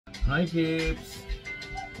Hi peeps.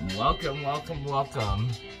 Welcome, welcome, welcome.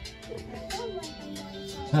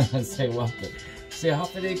 Say welcome. Say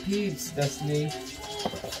Hafa Day peeps, Destiny.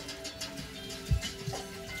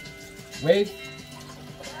 Wave.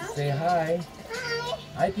 Say hi. Hi.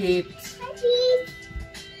 Hi peeps. Hi peeps.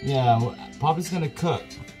 Yeah, Papa's gonna cook.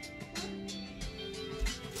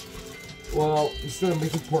 Well, instead of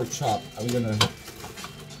making pork chop, I'm gonna,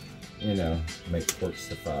 make pork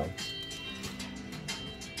stuffado.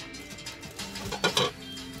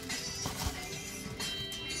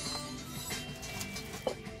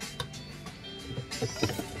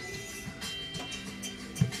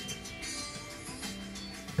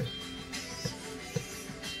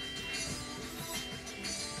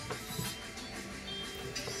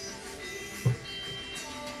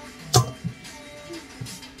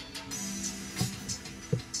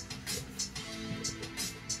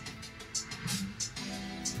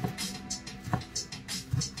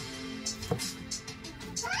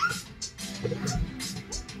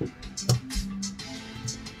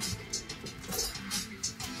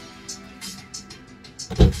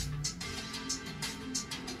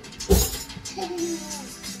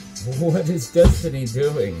 What is Destiny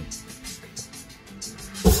doing?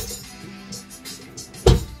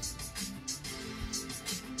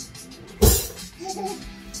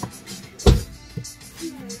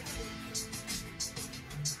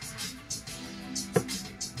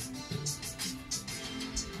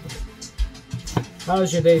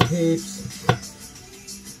 How's your day, peeps?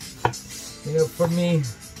 For me,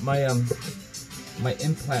 my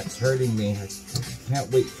implant's hurting me. I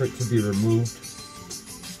can't wait for it to be removed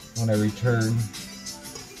when I return.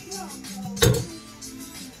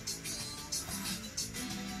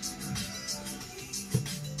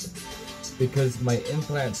 Because my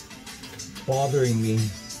implant's bothering me.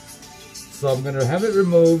 So I'm gonna have it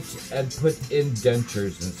removed and put in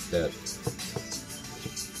dentures instead.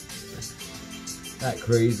 Not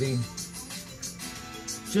crazy.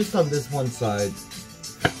 Just on this one side.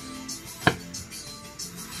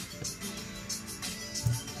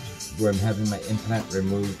 Where I'm having my implant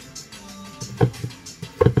removed.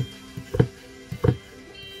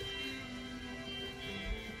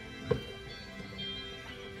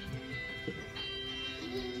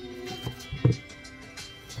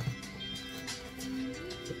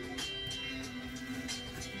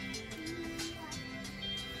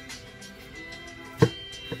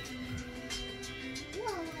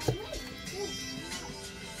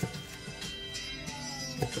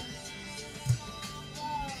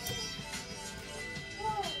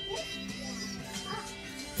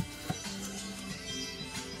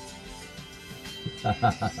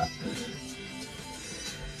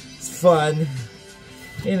 It's fun,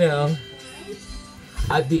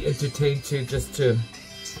 I'd be entertained too,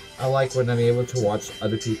 I like when I'm able to watch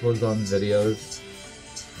other people's on videos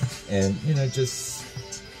and, just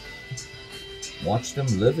watch them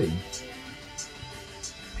living.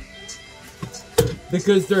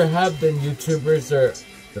 Because there have been YouTubers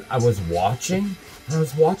that I was watching, I'm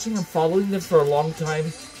following them for a long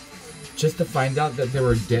time just to find out that they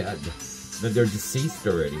were dead. That they're deceased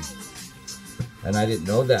already. And I didn't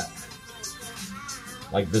know that.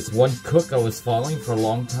 Like this one cook I was following for a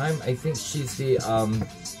long time, I think she's the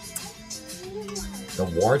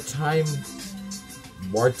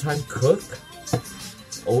wartime cook,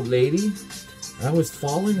 old lady. And I was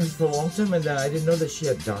following her for a long time and I didn't know that she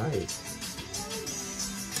had died.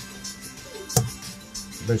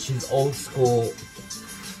 But she's old school.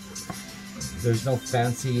 There's no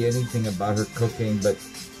fancy anything about her cooking, but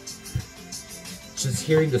just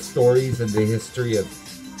hearing the stories and the history of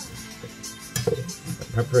the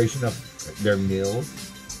preparation of their meals.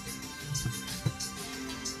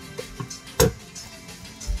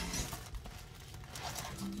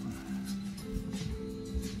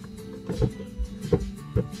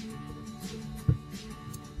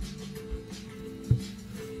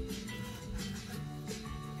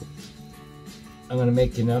 I'm gonna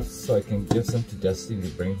make enough so I can give some to Destiny to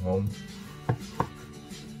bring home.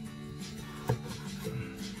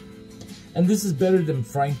 And this is better than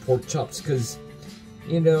frying pork chops because,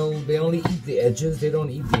 they only eat the edges. They don't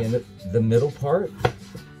eat the middle part.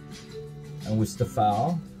 And with the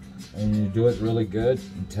fowl, and you do it really good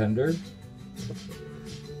and tender.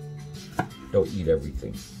 Don't eat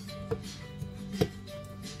everything.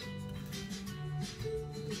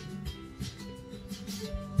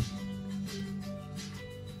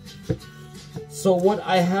 So what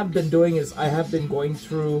I have been doing is I have been going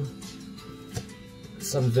through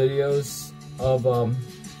some videos of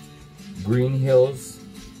green hills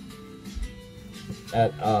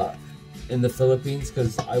at in the Philippines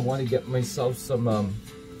because I want to get myself some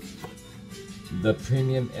the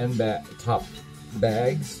premium end top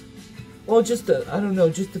bags. Well, just I don't know,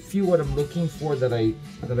 just a few what I'm looking for that I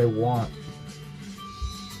want.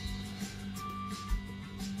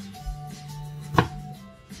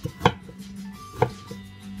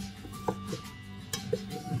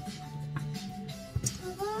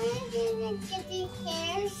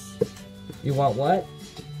 You want what?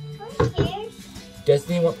 Pears.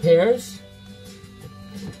 Destiny, what pears?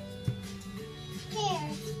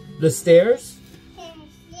 Pears. The stairs? Pears.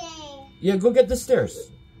 Yay. Yeah, go get the stairs.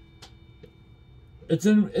 It's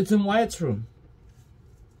in Wyatt's room.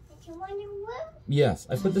 Did you want a room? Yes,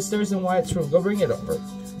 I put the stairs in Wyatt's room. Go bring it over.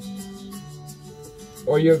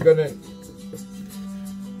 Or you're gonna...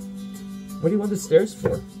 What do you want the stairs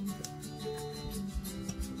for?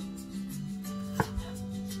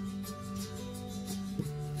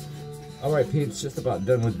 Alright, Peeps, just about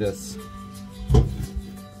done with this.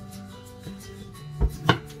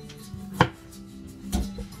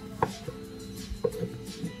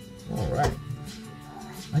 Alright.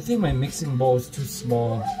 I think my mixing bowl is too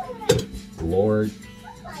small. Lord.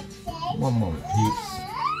 One moment, Peeps.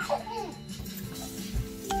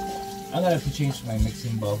 I'm gonna have to change my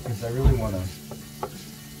mixing bowl because I really want to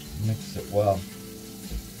mix it well.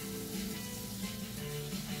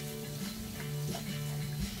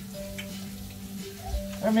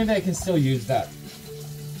 Or maybe I can still use that.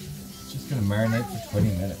 It's just gonna marinate for 20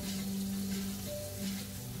 minutes.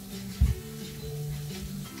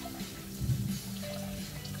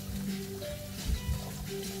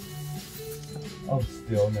 Oh,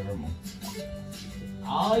 still, never mind.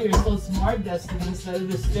 Oh, you're so smart, Destiny. Instead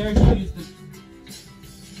of the stairs, you use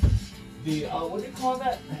the what do you call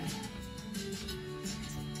that?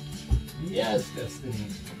 Yes,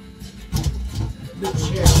 Destiny. The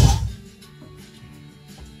chair.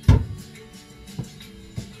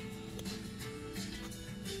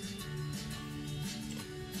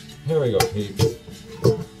 Here we go, Peeps.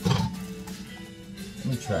 Let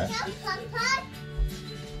me try.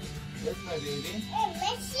 Yes, my baby.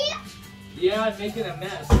 Yeah, I'm making a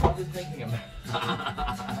mess. I'm just making a mess.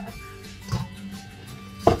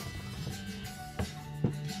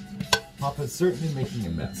 Papa's certainly making a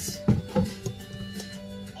mess.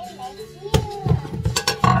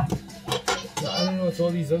 I don't know, it's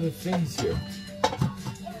all these other things here.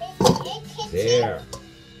 There.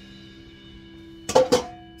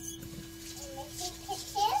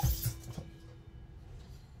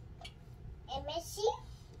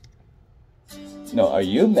 No, are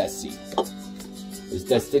you messy? Is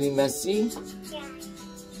Destiny messy? Yeah.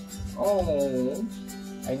 Oh,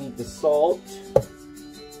 I need the salt,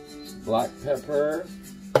 black pepper.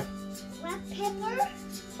 Black pepper?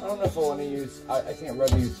 I don't know if I want to use. I think I'd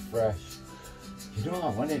rather use fresh. You know, I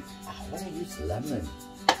want to use lemon.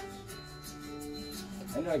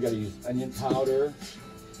 I know I gotta use onion powder.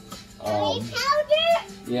 Onion powder?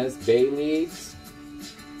 Yes, bay leaves.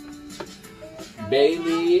 Bay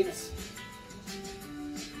leaves.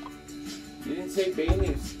 You didn't say bay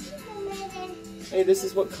leaves. Hey, this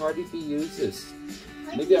is what Cardi B uses.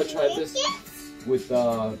 Maybe I'll try this with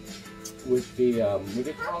the what do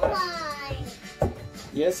you call it?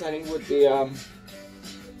 Yes, honey, with the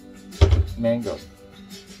mango.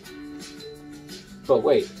 But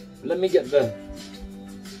wait, let me get the.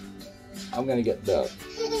 I'm gonna get the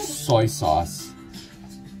soy sauce.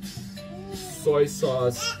 Soy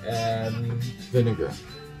sauce and vinegar.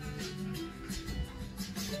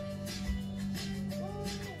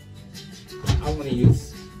 I'm gonna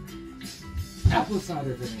use apple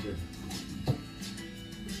cider vinegar.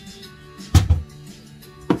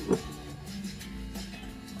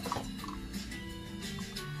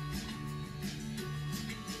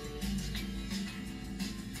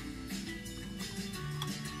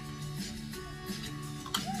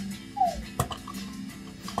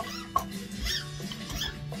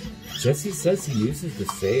 Jesse says he uses the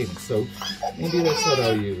same, so maybe that's what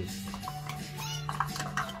I'll use.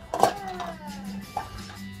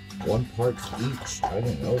 1 part each. I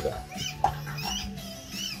didn't know that.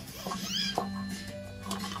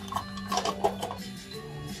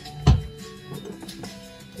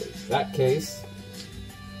 In that case,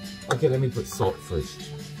 okay, let me put salt first.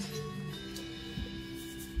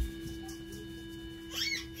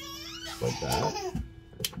 Like that.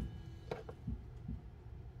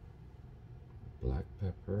 Black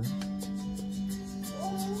pepper.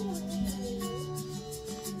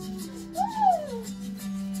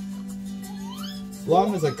 As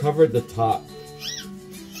long as I covered the top,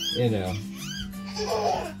 you know.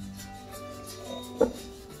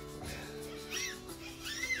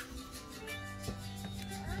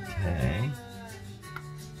 Okay.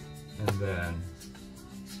 And then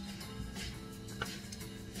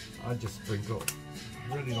I'll just sprinkle.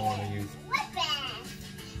 I really don't want to use.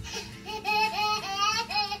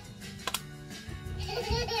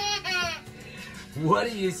 What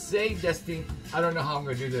do you say, Dustin? I don't know how I'm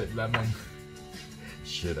gonna do the lemon.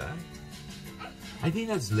 Should I? I think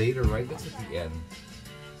that's later, right? That's at the end.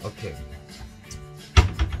 Okay.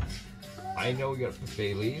 I know we gotta put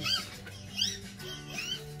bay leaves.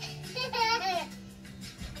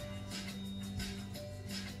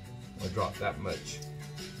 I'll drop that much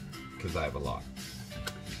because I have a lot.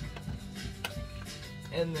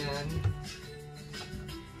 And then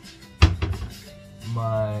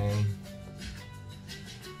my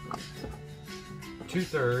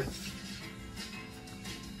 2/3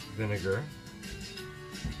 vinegar.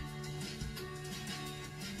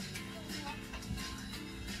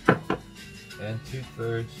 And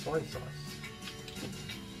 2/3 soy sauce.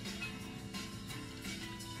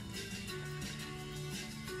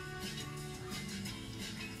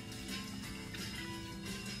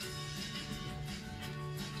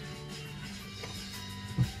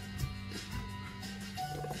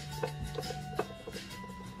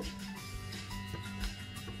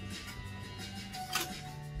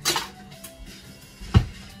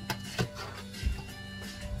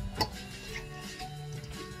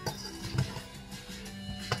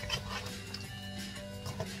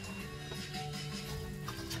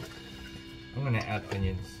 I'm gonna add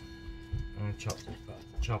onions. I'm gonna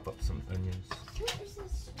chop up some onions.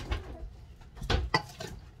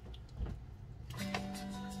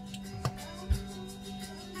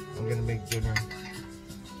 I'm gonna make dinner.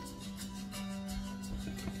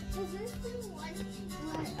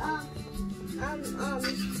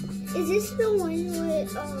 Is this the one with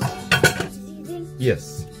seasoning?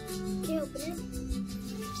 Yes. Can you open it?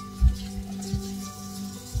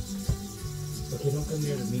 Okay, don't come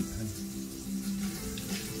near the meat, honey.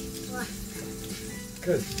 What?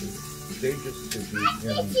 Because it's dangerous to be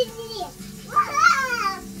near meat.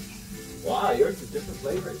 Wow! Wow, yours is different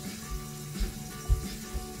flavors.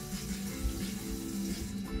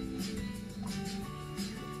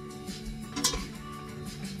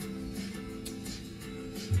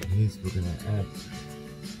 These we're gonna add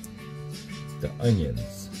the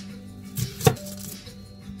onions.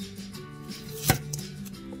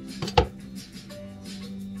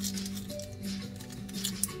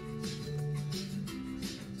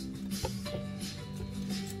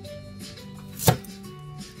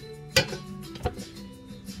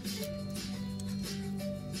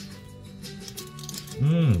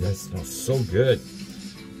 That smells so good.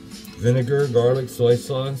 Vinegar, garlic, soy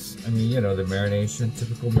sauce. I mean, you know, the marination,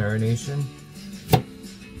 typical marination.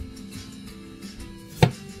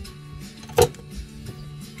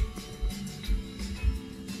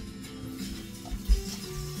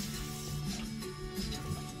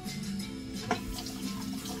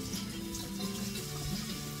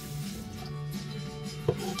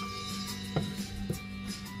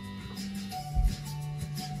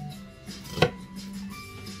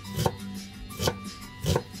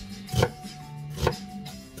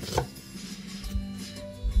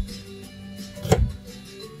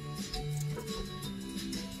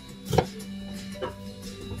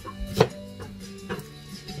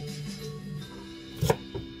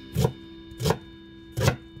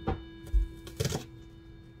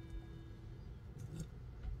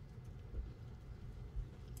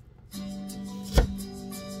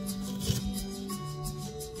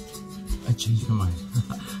 I changed my mind.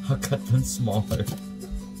 I'll cut them smaller.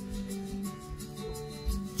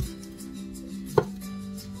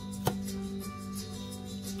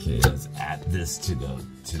 Okay, let's add this to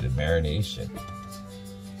the marination.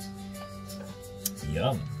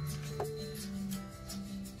 Yum.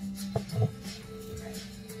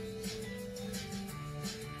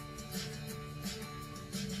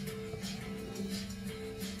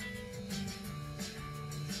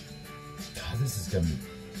 God, this is gonna be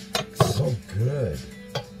so good,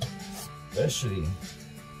 especially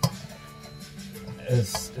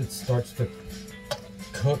as it starts to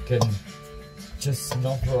cook and just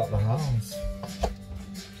smell throughout the house.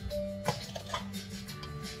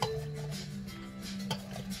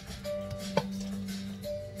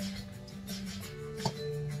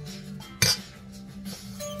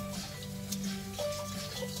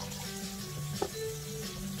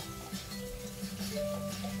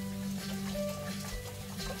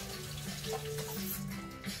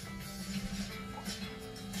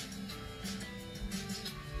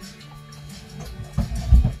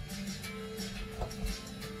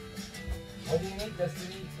 What do you need,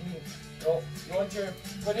 Destiny? Oh, you want your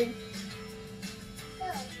pudding?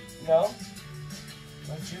 No. No?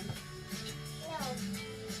 Don't you? No.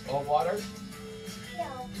 Oh, water? No.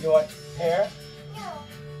 No. You want pear? No.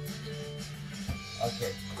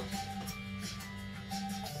 Okay.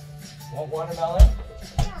 Want watermelon?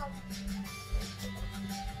 No.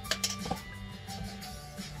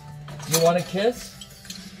 You want a kiss?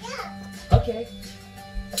 Yeah. Okay.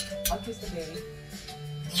 I'll kiss the baby.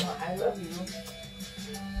 I love you.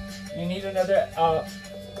 You need another,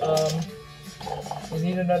 you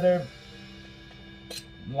need another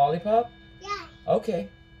lollipop? Yeah. Okay.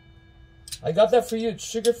 I got that for you. It's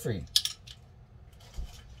sugar-free.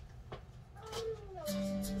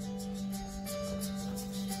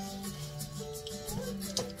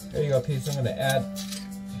 There you go, Peeps. I'm gonna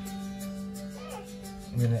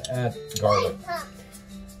add garlic.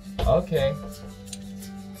 Okay.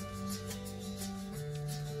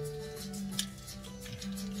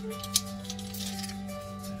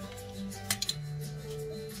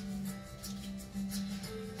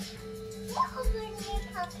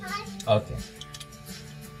 Okay.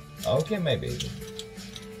 Okay, my baby.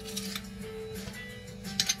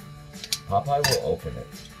 Popeye will open it.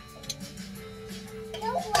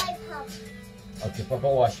 Don't like Papa. Okay, Papa,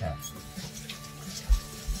 wash hands.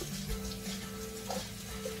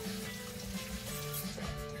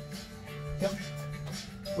 Come.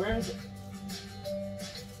 Where is it?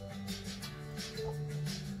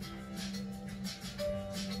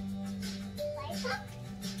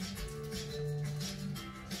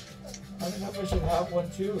 I don't know if I should have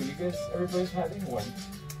one too. You guys, everybody's having one.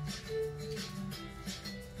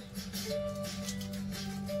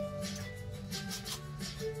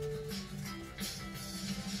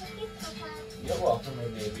 You're welcome, my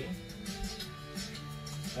baby.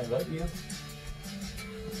 I love you.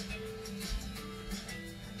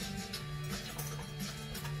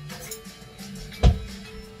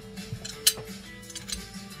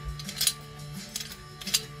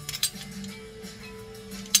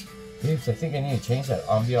 Peeps, I think I need to change that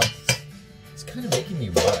ambiance. It's kind of making me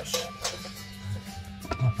rush.